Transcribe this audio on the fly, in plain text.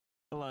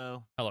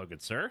Hello. Hello,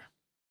 good sir.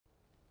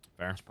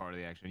 Fair. That's part of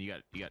the action. You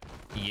got.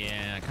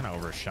 Yeah, I kind of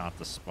overshot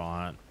the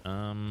spot. He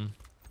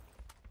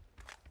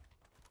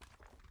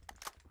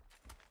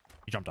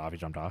jumped off. He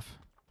jumped off.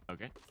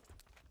 Okay.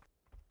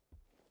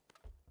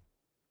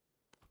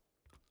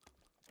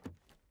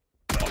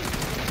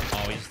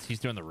 Oh, he's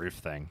doing the roof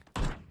thing.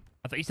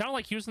 I thought he sounded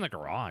like he was in the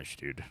garage,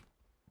 dude.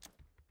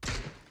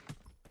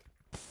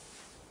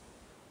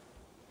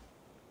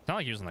 Sounded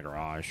like he was in the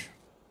garage.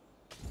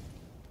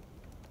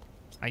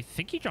 I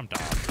think he jumped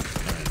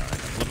off. No.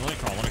 Let me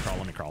crawl. Let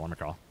me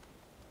crawl.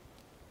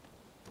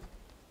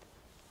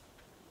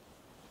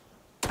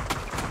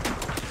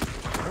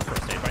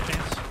 First aid by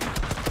chance?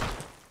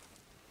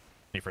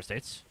 Any first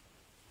aids?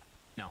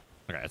 No.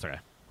 Okay, that's okay.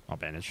 I'll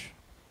bandage.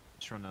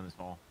 Just run down this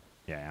hall.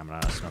 Yeah, I'm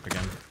gonna smoke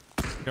again.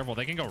 Careful,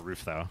 they can go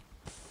roof though.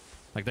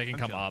 Like they can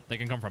come up. They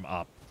can come from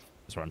up.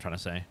 That's what I'm trying to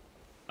say.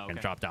 Okay. And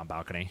drop down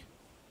balcony.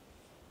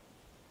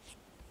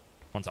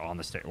 One's on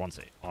the stair. One's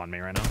on me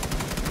right now.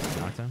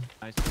 Knocked him.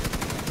 Nice.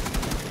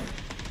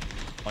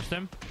 Watched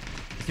him.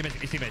 His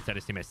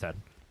teammate's dead.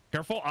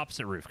 Careful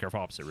opposite roof.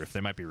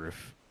 They might be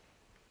roof.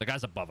 The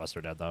guys above us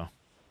are dead though.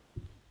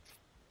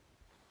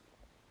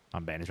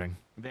 I'm bandaging.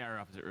 They are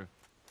opposite roof.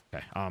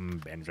 Okay, I'm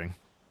bandaging.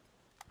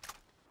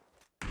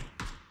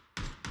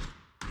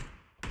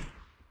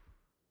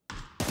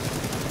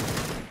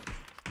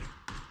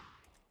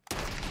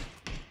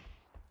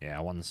 Yeah,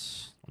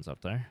 one's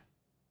up there.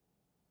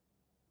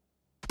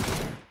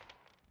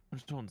 I'm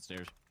just on the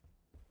stairs.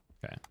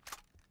 Okay.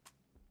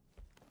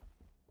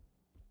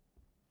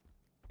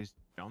 He's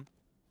jumped.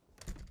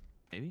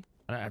 Maybe.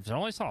 I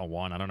only saw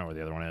one. I don't know where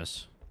the other one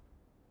is.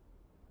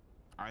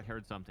 I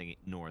heard something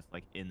north,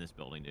 like in this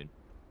building, dude.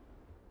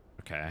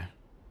 Okay.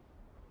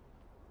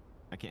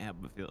 I can't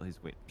help but feel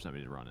he's waiting for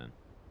somebody to run in.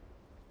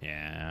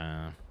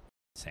 Yeah.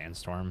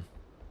 Sandstorm.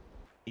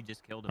 He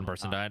just killed him. One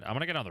person died. I'm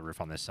gonna get on the roof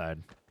on this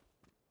side.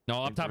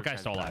 No, up top guy's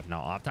still alive. No,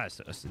 up top.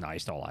 No,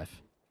 he's still alive.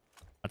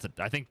 That's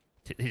I think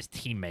his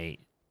teammate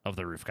of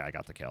the roof guy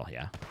got the kill.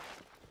 Yeah.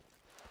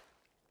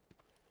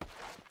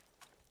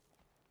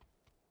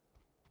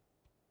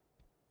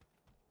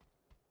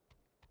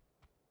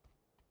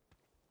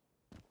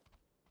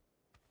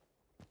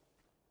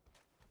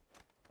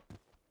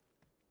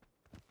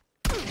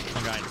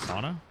 One guy in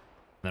sauna, and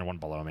then one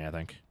below me, I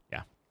think.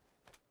 Yeah.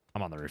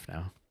 I'm on the roof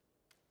now.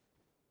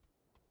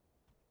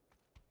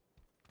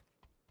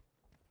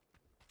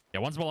 Yeah,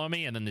 one's below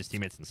me, and then his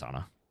teammates in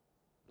sauna.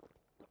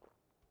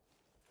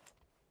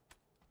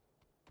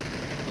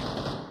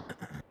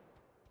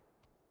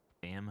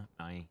 Damn,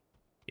 I.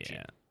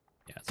 Yeah.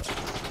 Yeah, it's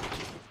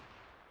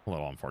a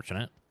little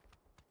unfortunate.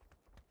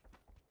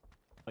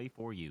 Play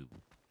for you.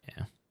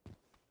 Yeah.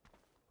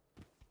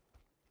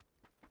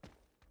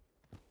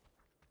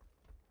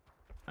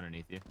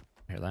 Underneath you.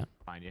 Hear that?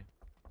 Find you.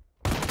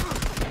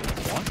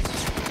 What?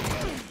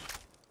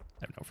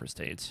 I have no first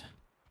aids.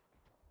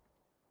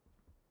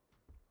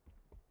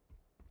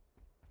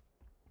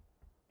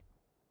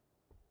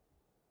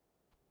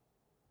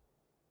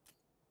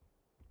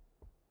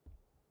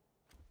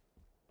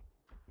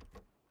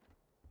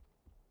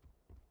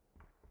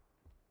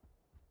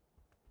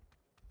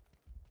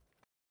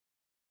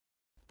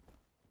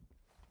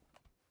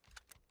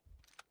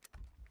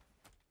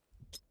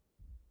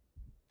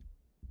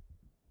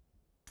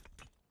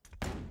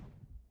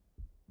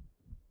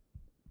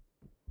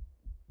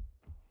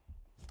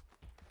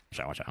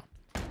 Watch out.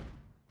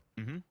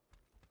 Mm-hmm.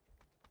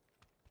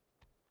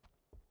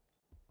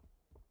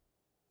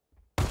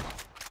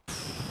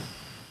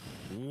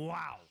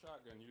 Wow.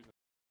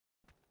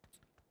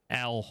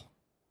 L.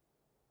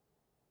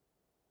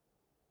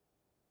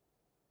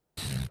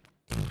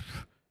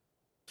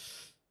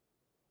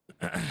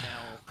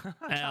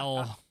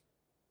 L.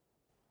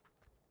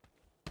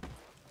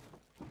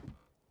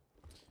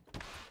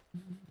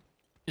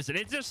 Listen,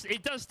 it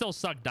does still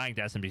suck dying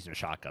to SMGs and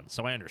shotguns,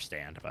 so I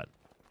understand, but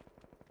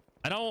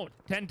I don't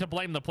tend to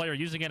blame the player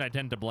using it. I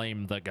tend to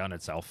blame the gun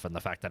itself and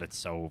the fact that it's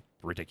so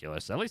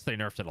ridiculous. At least they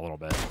nerfed it a little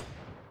bit.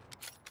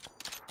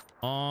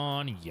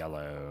 On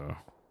yellow.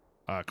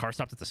 Car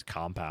stopped at this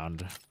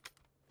compound.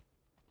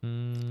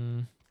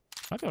 Might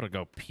be able to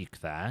go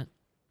peek that.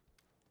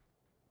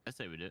 I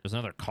say we did. There's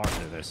another car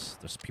there. There's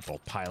people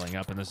piling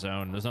up in the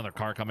zone. There's another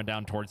car coming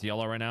down towards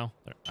yellow right now.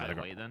 Should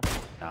I wait then?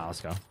 Nah,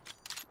 let's go.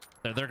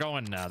 They're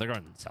going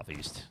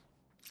southeast.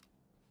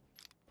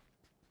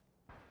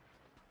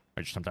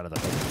 I just jumped out of the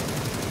building.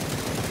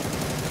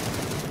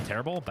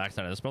 Terrible.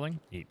 Backside of this building.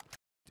 Dude,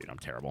 I'm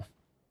terrible.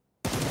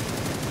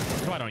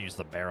 That's why I don't use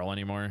the barrel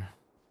anymore.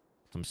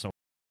 I'm so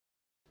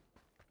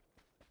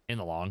in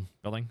the long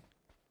building.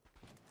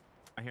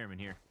 I hear him in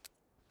here.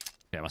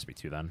 Yeah, it must be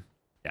two then.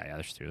 Yeah,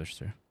 there's two.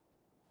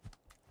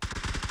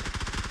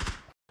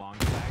 Long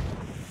back.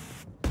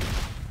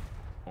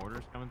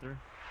 Orders coming through.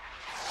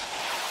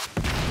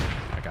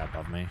 That guy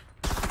above me.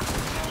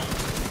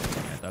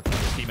 Yeah, that's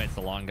his teammate's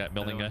the long guy,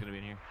 building guy. Gonna be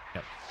in here.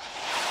 Yep.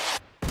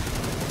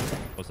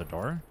 Close the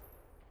door.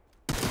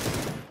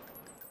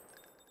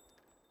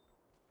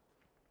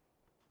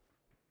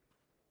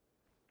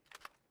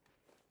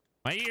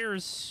 My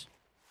ears.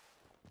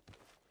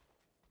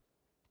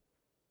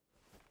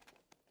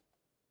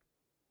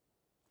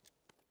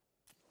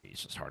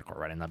 He's just hardcore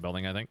right in that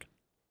building, I think.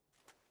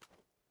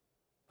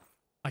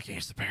 I can't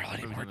use the barrel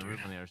anymore, On the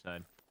roof on the other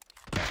side.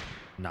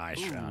 Nice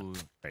shot. Ooh.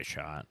 Great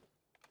shot.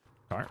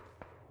 Car.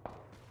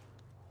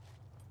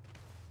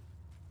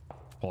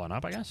 Pulling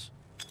up, I guess.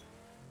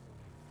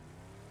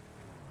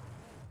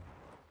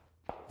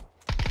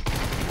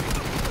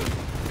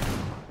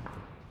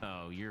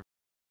 Oh, you're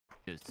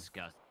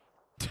disgusting.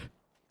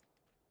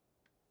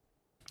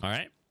 All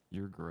right.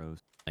 You're gross.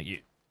 Thank you.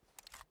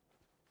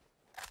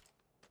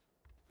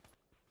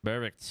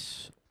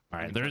 Perfect. All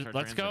right,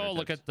 let's go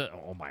look at the.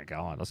 Oh my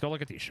god, let's go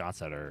look at these shots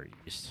that are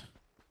east.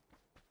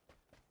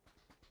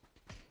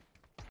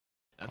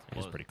 That's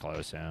It's pretty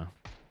close, yeah.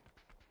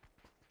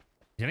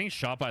 Getting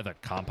shot by the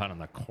compound in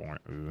the corner.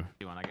 Ooh.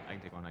 I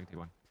can take one. I can take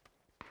one.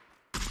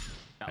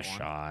 A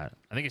shot.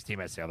 I think his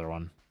teammate's the other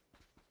one.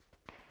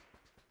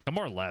 Come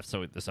more left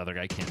so this other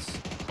guy can't.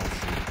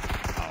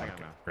 Oh,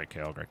 okay. Great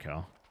kill. Great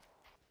kill.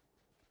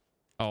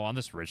 Oh, on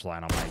this ridge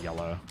line on my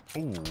yellow.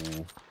 Ooh.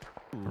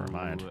 Never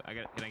mind.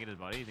 Can I get his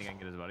buddy? You think I can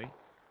get his buddy?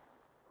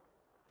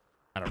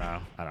 I don't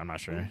know. I'm not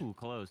sure. Ooh,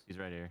 close. He's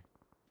right here.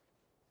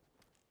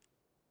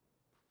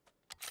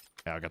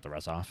 Yeah, I'll get the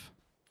rest off.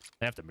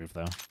 They have to move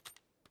though.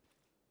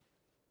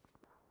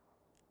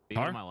 He's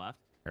on my left.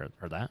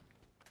 Heard that.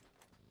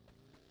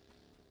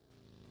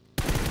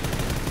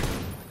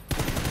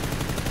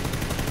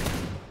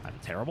 I'm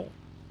terrible.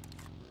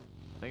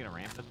 Are they gonna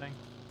ramp the thing?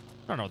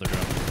 I don't know what they're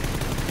doing.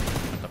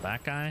 At the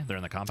back guy. They're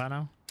in the compound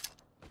now.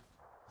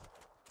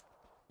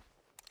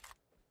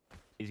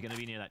 He's gonna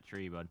be near that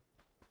tree, bud.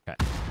 Okay.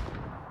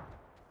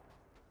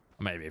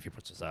 Maybe if he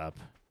puts us up.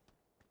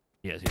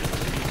 Yes, he is.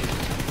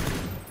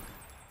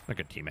 A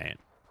good teammate.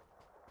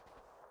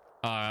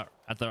 On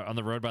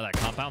the road by that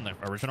compound, the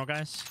original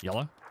guys,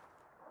 yellow.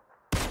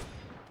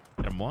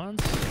 Hit him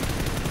once.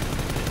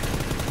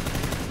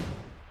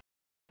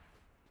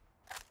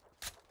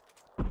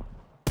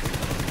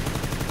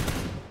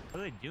 What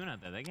are they doing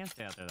out there? They can't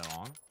stay out there that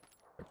long.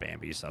 They're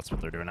Bambies. That's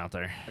what they're doing out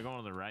there. They're going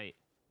to the right.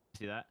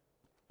 See that?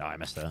 Oh, I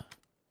missed it.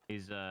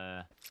 He's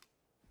like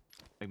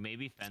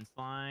maybe fence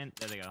line.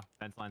 There they go.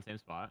 Fence line, same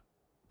spot.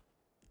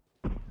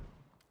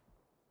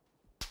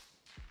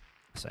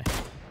 See.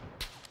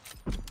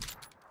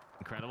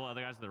 Incredible.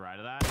 Other guys to the right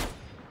of that.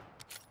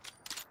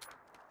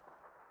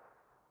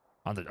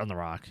 On the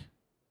rock.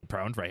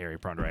 Prone right here. He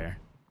proned right here.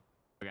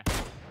 Okay.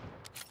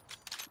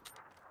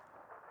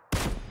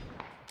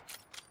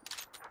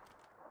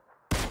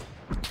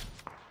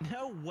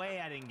 No way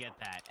I didn't get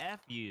that.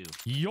 F you.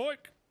 Yoink.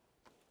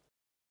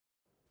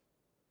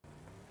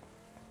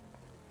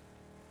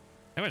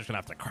 I think we're just gonna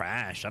have to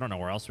crash. I don't know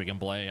where else we can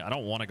play. I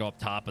don't want to go up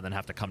top and then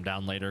have to come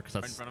down later because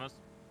that's right in front of us.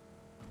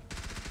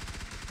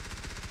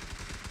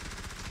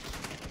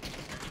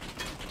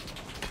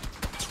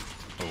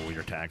 Oh,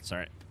 you're tagged.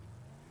 Sorry.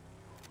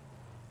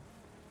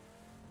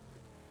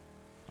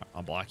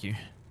 I'll block you.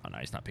 Oh no,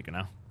 he's not peeking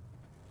now.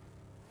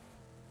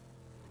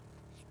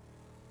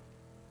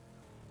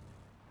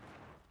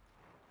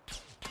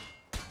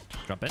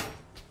 Jump in.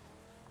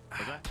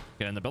 What's that?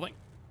 Get in the building.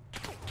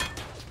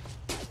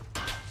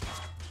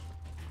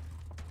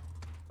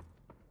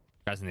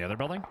 Guys in the other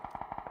building.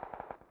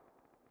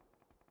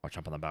 I'll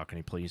jump on the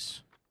balcony,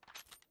 please.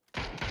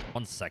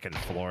 1 second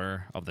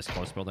floor of this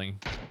close building.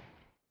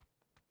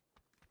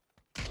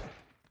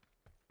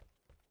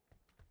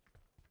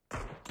 I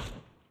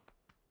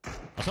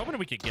was hoping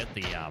we could get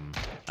the I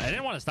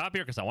didn't want to stop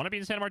here because I want to be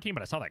in Santa Martin,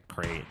 but I saw that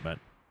crate, but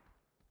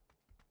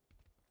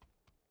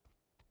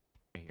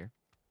Right here.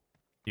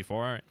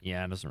 D4,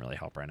 yeah, it doesn't really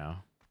help right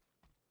now.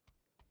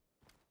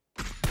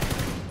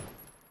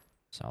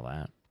 Saw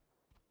that.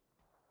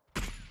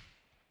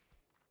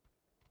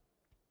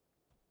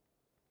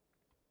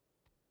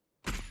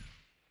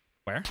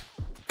 Where?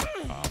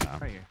 Oh no.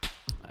 Right here.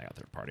 I got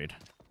third partied.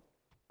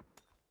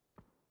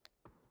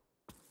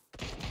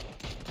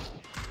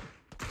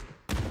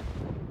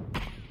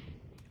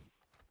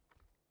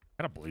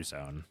 Got a blue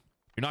zone.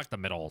 You knocked the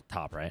middle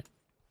top, right?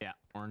 Yeah,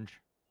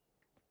 orange.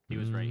 He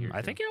was right here.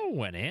 I think it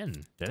went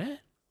in. Did it?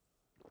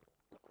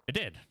 It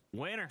did.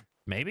 Winner.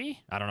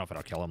 Maybe? I don't know if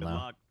it'll kill him Good though.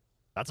 luck.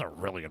 That's a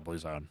really good blue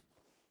zone.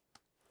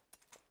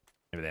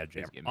 Maybe they had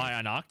jam. Just Oh, I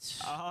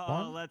knocked. Oh,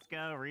 one. let's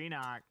go.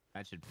 Re-knock.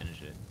 That should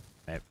finish it.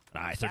 Maybe.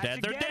 Nice. They're That dead.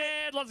 should They're get it.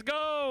 dead. Let's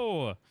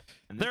go.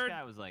 And this They're...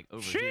 guy was like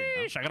over here.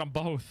 Sheesh. I got them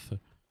both.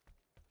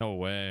 No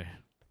way.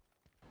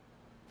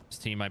 This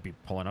team might be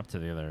pulling up to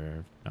the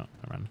other. No,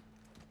 never mind.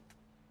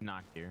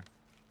 Knocked here.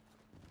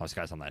 Oh, this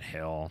guy's on that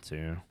hill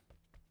too.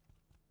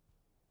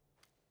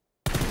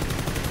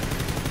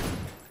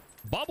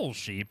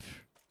 BubbleSheep.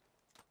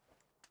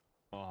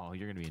 Oh,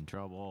 you're gonna be in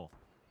trouble.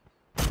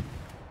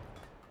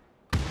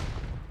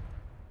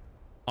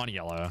 On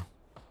yellow.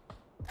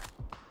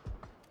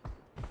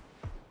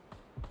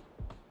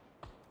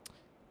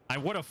 I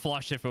would have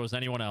flushed if it was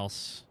anyone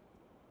else.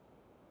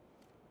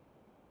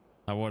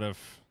 I would have.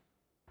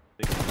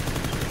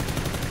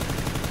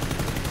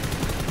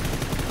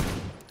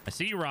 I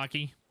see you,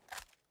 Rocky.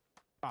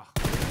 Oh.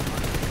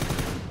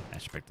 I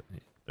should pick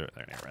they're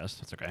gonna rest.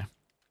 That's okay.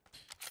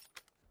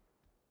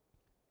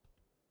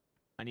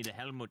 I need a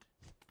helmet.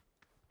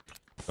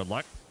 Good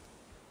luck.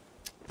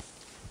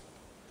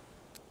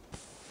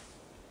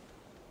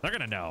 They're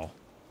gonna know.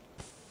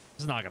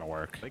 This is not gonna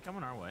work. Are they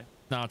coming our way?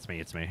 No, it's me.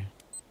 It's me.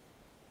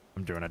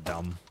 I'm doing it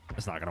dumb.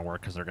 It's not gonna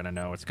work because they're gonna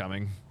know it's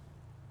coming.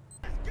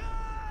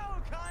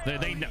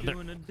 They know.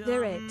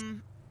 They're it.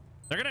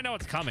 They're gonna know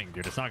it's coming,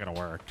 dude. It's not gonna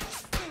work.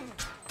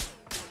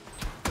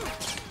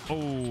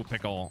 Oh,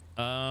 Pickle.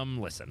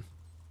 Listen.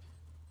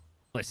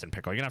 Listen,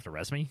 Pickle. You're gonna have to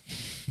res me.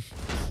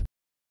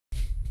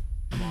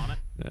 I'm on it.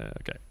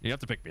 Okay. You have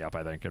to pick me up,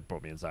 I think, and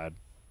put me inside.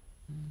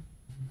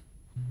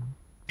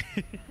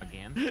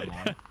 Again? Come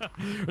on.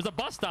 There's a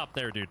bus stop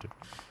there, dude.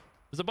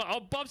 There's a oh,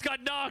 Bubs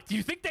got knocked. Do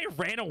you think they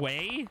ran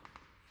away?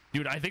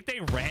 Dude, I think they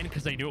ran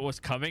because they knew it was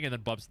coming, and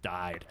then Bubs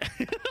died.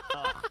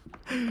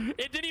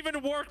 It didn't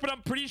even work, but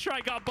I'm pretty sure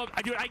I got Bubs.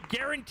 Dude, I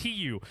guarantee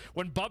you,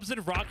 when Bubs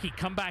and Rocky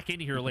come back in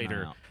here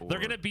later, they're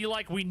going to be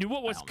like, we knew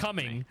it was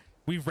coming.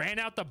 We ran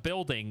out the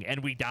building,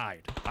 and we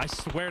died. I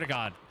swear to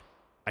God.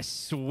 I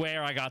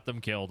swear I got them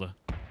killed.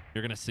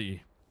 You're going to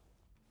see.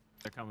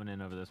 They're coming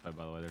in over this way,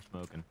 by the way. They're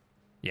smoking.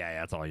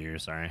 Yeah, it's all you.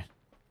 Sorry.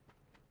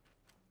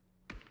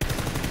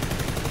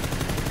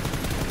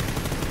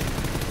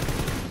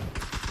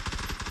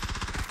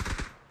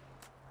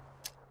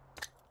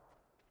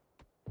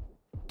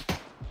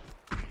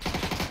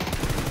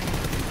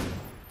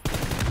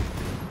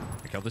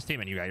 I killed this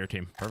team and you got your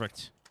team.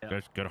 Perfect.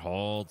 Yep. Good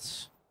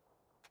holds.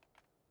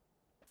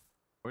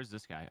 Where's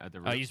this guy? At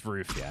the roof? He's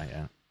roof.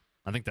 Yeah.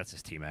 I think that's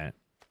his teammate.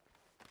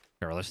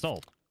 Girl, there's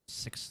still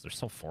 6. There's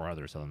still 4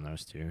 others other than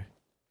those 2.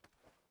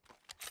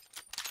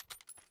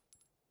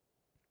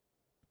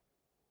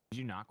 Did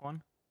you knock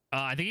one?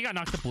 I think he got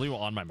knocked to blue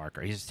on my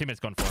marker. His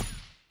teammate's going for him.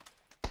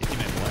 His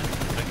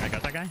teammate blue. I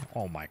got that guy?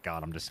 Oh my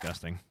God, I'm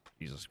disgusting.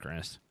 Jesus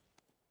Christ.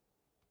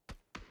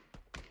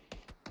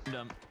 I'm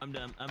dumb.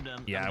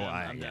 Yeah,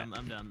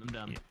 I'm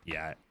dumb.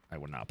 Yeah, I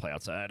would not play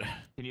outside.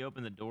 Can you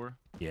open the door?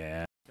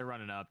 Yeah. They're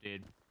running up,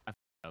 dude. I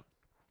f***ed up.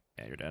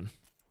 Yeah, you're dead.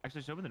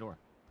 Actually, just open the door.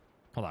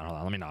 Hold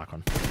on. Let me knock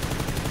one.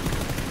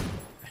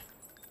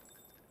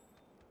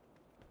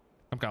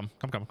 Come.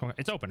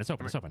 It's open.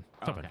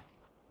 Okay.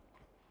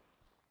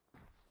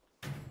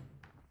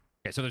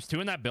 Okay, so there's 2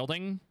 in that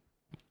building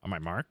on my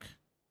mark.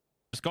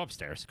 Just go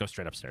upstairs. Go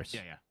straight upstairs.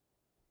 Yeah.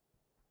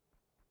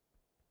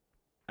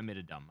 I made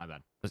it dumb. My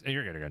bad.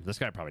 You're good. This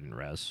guy probably didn't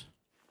res.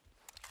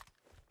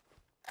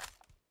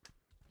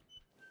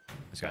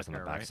 This guy's on the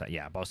back side.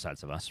 Yeah, both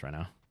sides of us right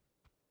now.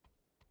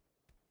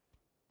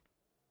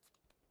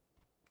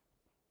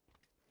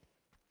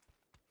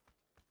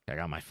 Okay, I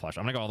got my flush.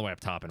 I'm gonna go all the way up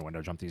top and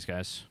window jump these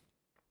guys.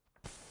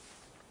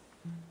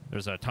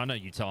 There's a ton of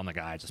util on the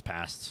guy I just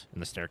passed in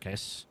the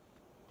staircase.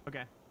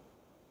 Okay.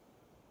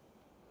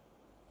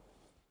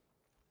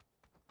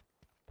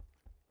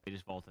 They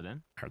just vaulted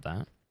in. Heard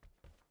that.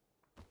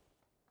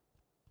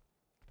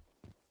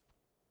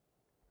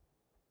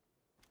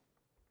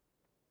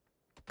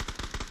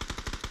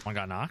 One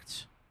got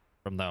knocked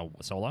from the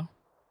solo.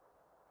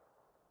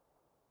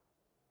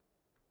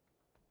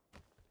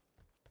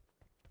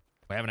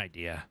 I have an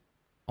idea.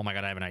 Oh my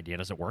God, I have an idea.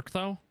 Does it work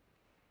though?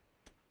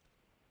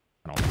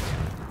 I don't think so.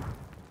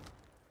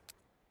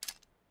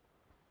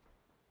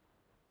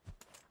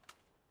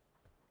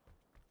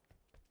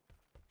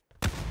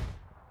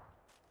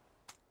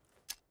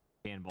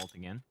 And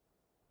vaulting in.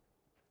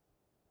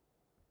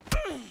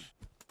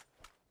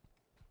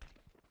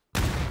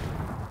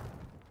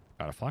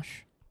 Got a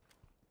flush.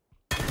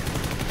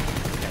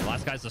 Okay,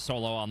 last guy's the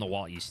solo on the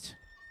wall east.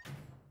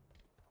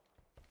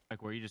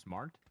 Like where you just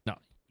marked? No,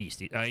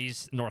 east.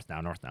 He's north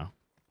now.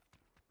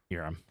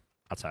 Hear him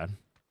outside.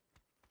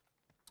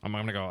 I'm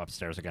gonna go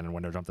upstairs again and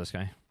window jump this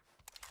guy.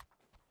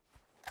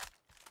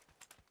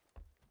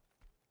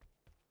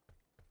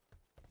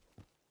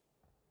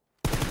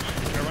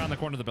 He's around the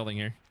corner of the building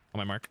here on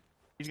my mark.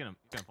 He's gonna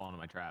fall into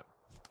my trap.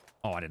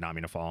 Oh, I did not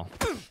mean to fall.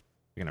 You're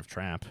gonna have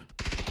trap.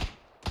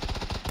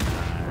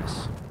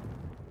 Nice.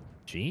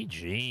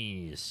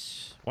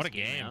 GG's. What a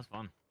game. Man, that was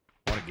fun.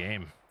 What a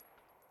game.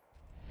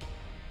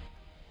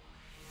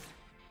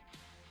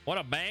 What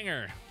a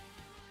banger.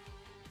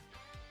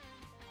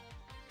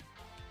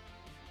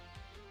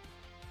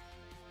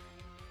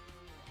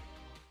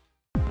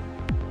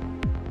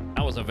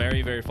 That was a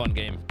very, very fun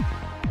game.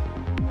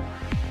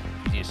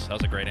 Jeez, that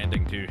was a great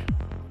ending too.